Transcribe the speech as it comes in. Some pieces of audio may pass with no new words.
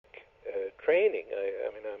training.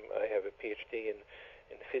 I have a PhD in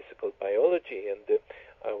physical biology, and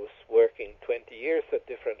I was working 20 years at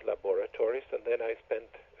different laboratories, and then I spent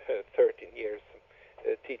 13 years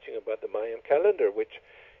teaching about the Mayan calendar, which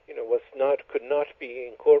could not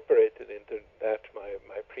be incorporated into my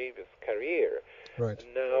previous career. Right.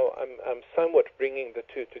 And now I'm somewhat bringing the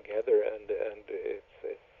two together, and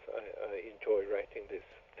I enjoy writing this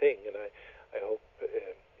thing, and I hope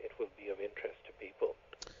it will be of interest to people.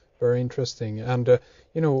 Very interesting. And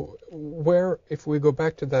where, if we go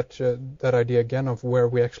back to that idea again of where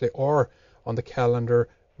we actually are on the calendar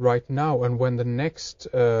right now, and when the next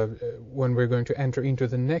when we're going to enter into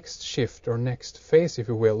the next shift or next phase, if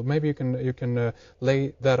you will, maybe you can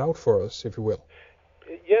lay that out for us, if you will.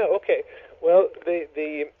 Yeah. Okay. Well,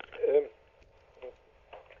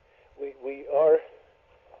 we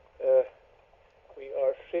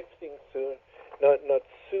are shifting soon. Not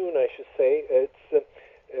soon, I should say. It's the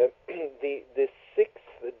sixth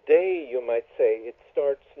day, you might say. It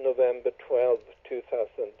starts November 12,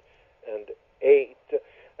 2008.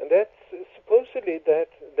 And that's supposedly that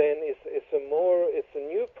then it's a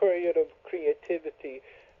new period of creativity,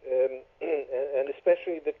 and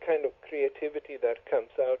especially the kind of creativity that comes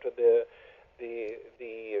out of the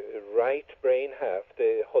right brain half,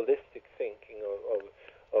 the holistic thinking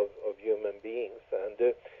of human beings,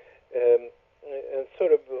 and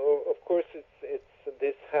sort of course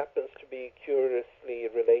this happens to be curiously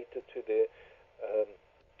related to the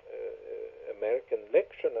American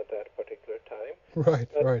election at that particular time. Right.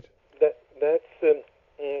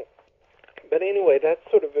 But anyway, that's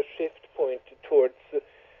sort of a shift point towards,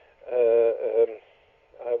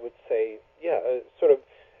 I would say, sort of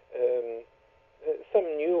some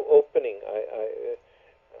new opening.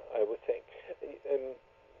 I would think,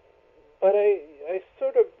 but I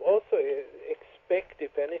sort of also expect,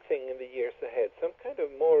 if anything, in the years ahead, some kind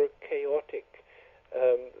of more chaotic.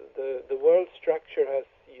 The world structure has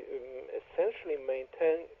essentially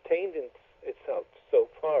maintained itself so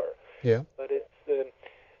far. Yeah. But it's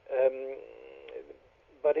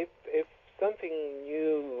but if something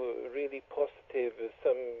new, really positive,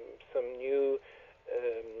 some new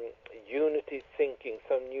unity thinking,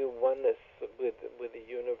 some new oneness with the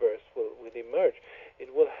universe will emerge,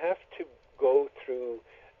 it will have to go through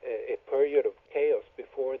a period of chaos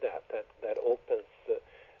before that opens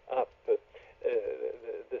up the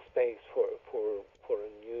space for a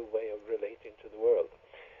new way of relating to the world.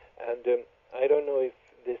 And I don't know if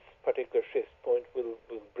this particular shift point will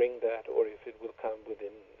bring that, or if it will come with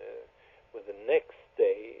the next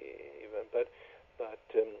day even. But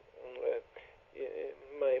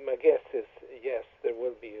my guess is yes, there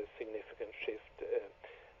will be a significant shift,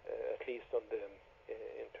 at least in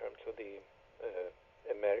terms of the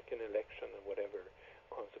American election and whatever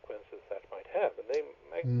consequences that might have, and they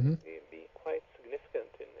might be quite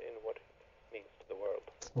significant in what it means to the world.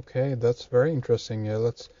 Okay, that's very interesting.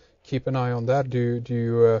 Let's keep an eye on that. Do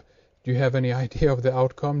you have any idea of the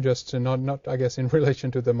outcome? Just not I guess in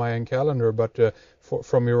relation to the Mayan calendar, but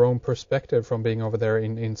from your own perspective, from being over there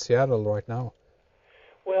in Seattle right now.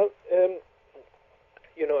 Well,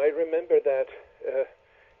 I remember that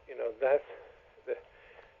that's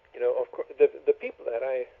of course the people that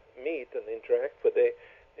I meet and interact with, they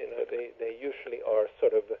usually are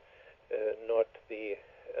sort of not the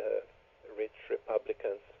rich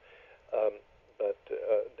Republicans, but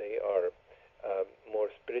they are more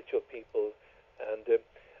spiritual people. And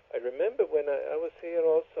I remember when I was here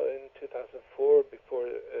also in 2004 before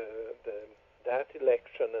that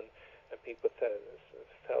election, and people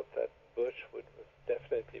felt that Bush would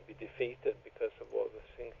definitely be defeated because of all the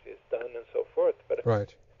things he's done and so forth. But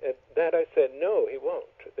right. That I said, no, he won't.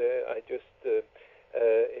 I just he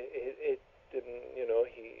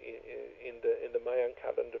in the Mayan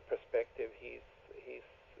calendar perspective, he's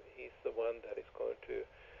the one that is going to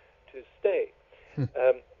stay.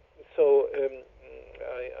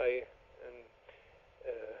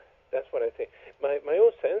 That's what I think. My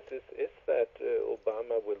own sense is that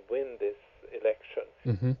Obama will win this election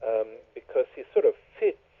because he sort of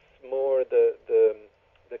fits more the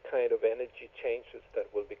kind of energy changes that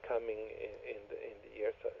will be coming in the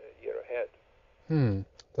year ahead.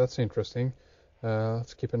 That's interesting.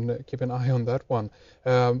 Let's keep an eye on that one.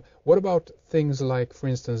 What about things like, for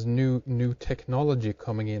instance, new technology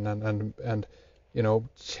coming in and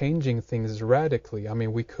changing things radically? I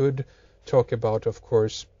mean, we could talk about, of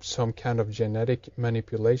course, some kind of genetic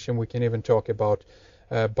manipulation. We can even talk about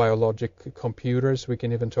biologic computers. We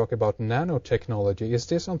can even talk about nanotechnology. Is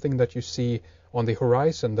this something that you see on the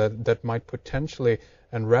horizon that might potentially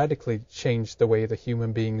and radically change the way the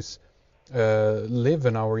human beings live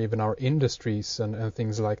in even our industries and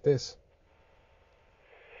things like this?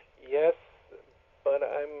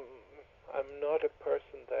 I'm not a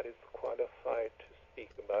person that is qualified to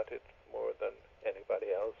speak about it more than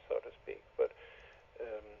anybody else, so to speak. But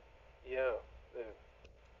yeah,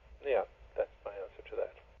 yeah, that's my answer to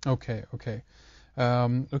that. Okay, okay.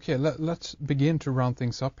 Okay, let's begin to round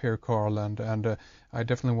things up here, Carl, and I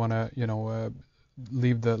definitely want to,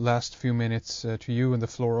 leave the last few minutes to you and the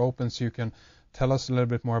floor open so you can tell us a little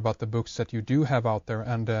bit more about the books that you do have out there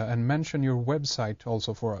and mention your website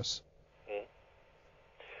also for us.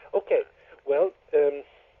 Okay, well,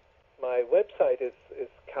 my website is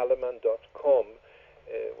calleman.com,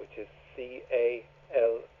 which is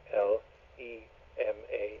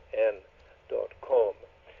CALLEMAN.com.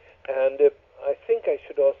 And I think I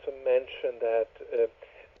should also mention that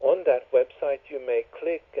on that website you may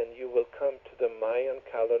click and you will come to the Mayan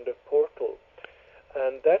calendar portal.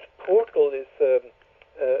 And that portal is an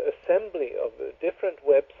assembly of different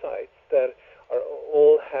websites that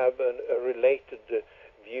all have a related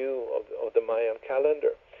view of the Mayan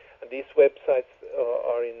calendar. And these websites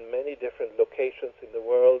are in many different locations in the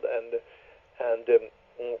world, and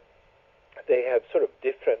they have sort of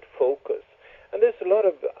different focus. And there's a lot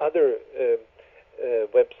of other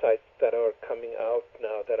websites that are coming out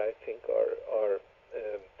now that I think are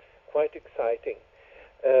quite exciting.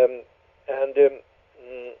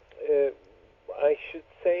 I should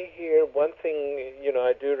say here one thing,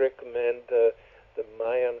 I do recommend the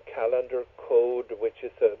Mayan calendar code, which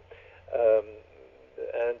is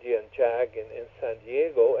Andy and Jag in San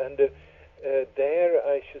Diego, and there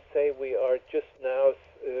I should say we are just now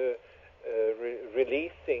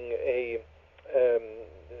releasing a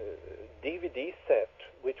DVD set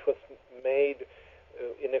which was made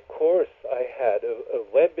in a course I had, a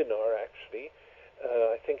webinar actually.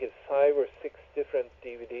 I think it's 5 or 6 different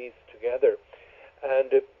DVDs together,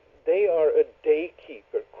 and they are a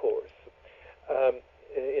daykeeper course.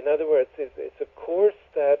 In other words, it's a course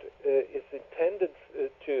that is intended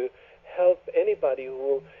to help anybody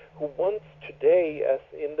who wants today, as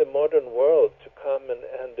in the modern world, to come and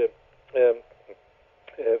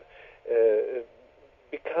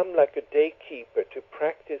become like a daykeeper, to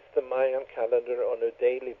practice the Mayan calendar on a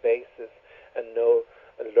daily basis and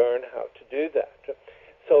learn how to do that.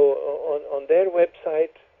 So on their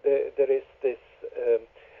website there is this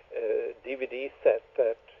DVD set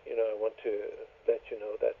that I want to let you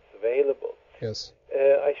know that's available. Yes.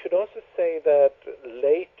 I should also say that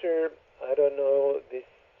later, I don't know this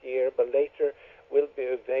year, but later will be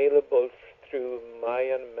available through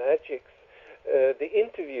Mayan Magics. The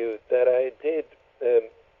interview that I did,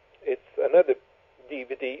 it's another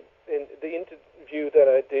DVD. In the interview that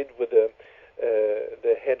I did with the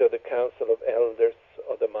head of the Council of Elders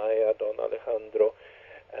of the Maya, Don Alejandro,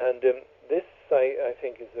 and this I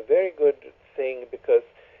think is a very good thing because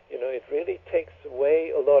it really takes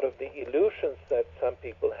away a lot of the illusions that some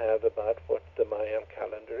people have about what the Mayan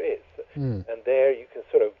calendar is. And there you can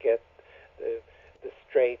sort of get the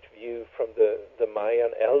straight view from the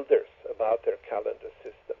Mayan elders about their calendar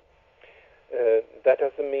system. That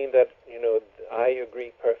doesn't mean that I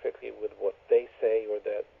agree perfectly with what they say, or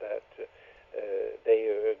that they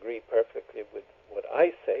agree perfectly with what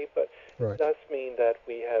I say, but right. It does mean that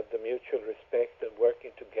we have the mutual respect and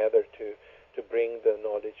working together to bring the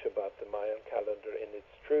knowledge about the Mayan calendar in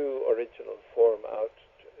its true original form out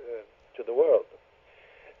to the world.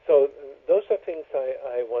 So those are things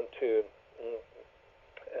I want to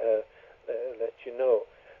let you know.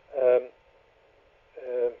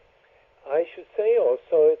 I should say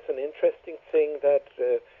also it's an interesting thing that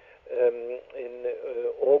in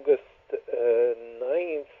August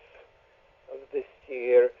 9th of this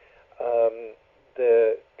year,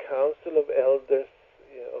 the Council of Elders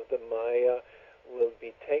of the Maya will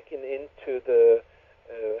be taken into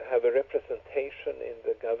have a representation in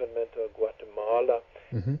the government of Guatemala,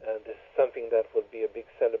 and this is something that will be a big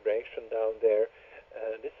celebration down there.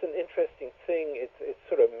 This is an interesting thing. It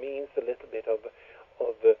sort of means a little bit of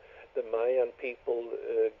the Mayan people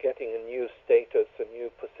getting a new status, a new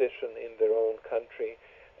position in their own country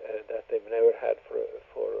that they've never had for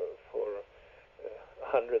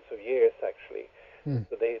hundreds of years, actually.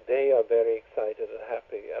 So they are very excited and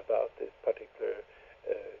happy about this particular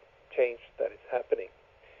change that is happening.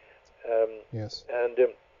 Yes. And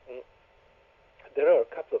there are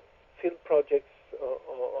a couple of field projects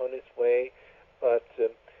on its way, but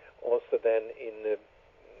also then in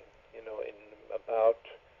about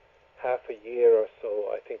half a year or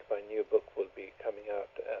so, I think my new book will be coming out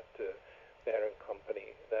at Bear &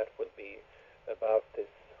 Company. That will be about this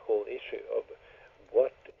whole issue of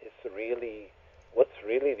what's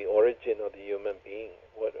really the origin of the human being.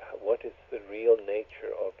 What is the real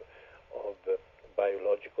nature of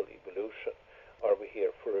biological evolution? Are we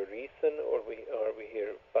here for a reason,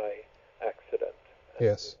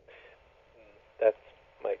 Yes. That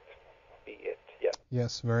might be it, yeah.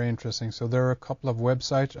 Yes, very interesting. So there are a couple of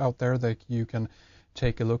websites out there that you can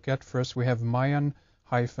take a look at. First, we have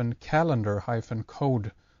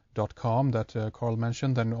Mayan-calendar-code.com that Carl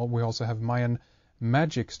mentioned. Then we also have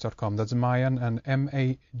MayanMagics.com. That's Mayan and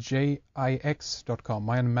MAJIX.com,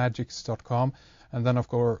 MayanMagics.com. And then, of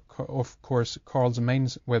course, Carl's main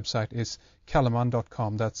website is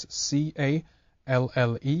Calleman.com. That's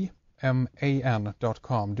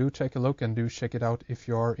CALLEMAN.com. Do take a look and do check it out if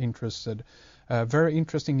you are interested. Very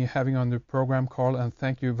interesting having you on the program, Carl, and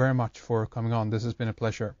thank you very much for coming on. This has been a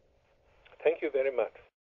pleasure. Thank you very much.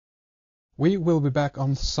 We will be back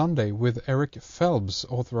on Sunday with Eric Phelps,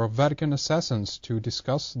 author of Vatican Assassins, to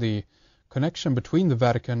discuss the connection between the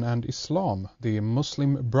Vatican and Islam, the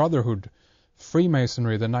Muslim Brotherhood,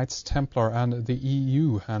 Freemasonry, the Knights Templar, and the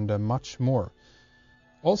EU, and much more.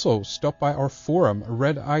 Also, stop by our forum,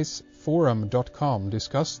 rediceforum.com.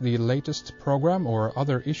 Discuss the latest program or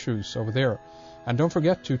other issues over there. And don't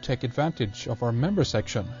forget to take advantage of our member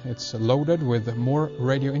section. It's loaded with more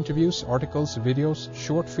radio interviews, articles, videos,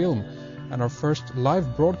 short film, and our first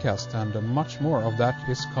live broadcast, and much more of that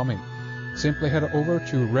is coming. Simply head over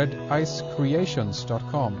to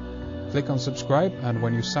redicecreations.com. Click on subscribe, and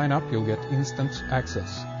when you sign up, you'll get instant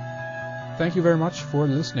access. Thank you very much for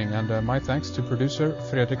listening, and my thanks to producer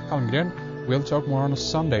Fredrik Palmgren. We'll talk more on a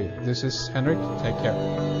Sunday. This is Henrik. Take care.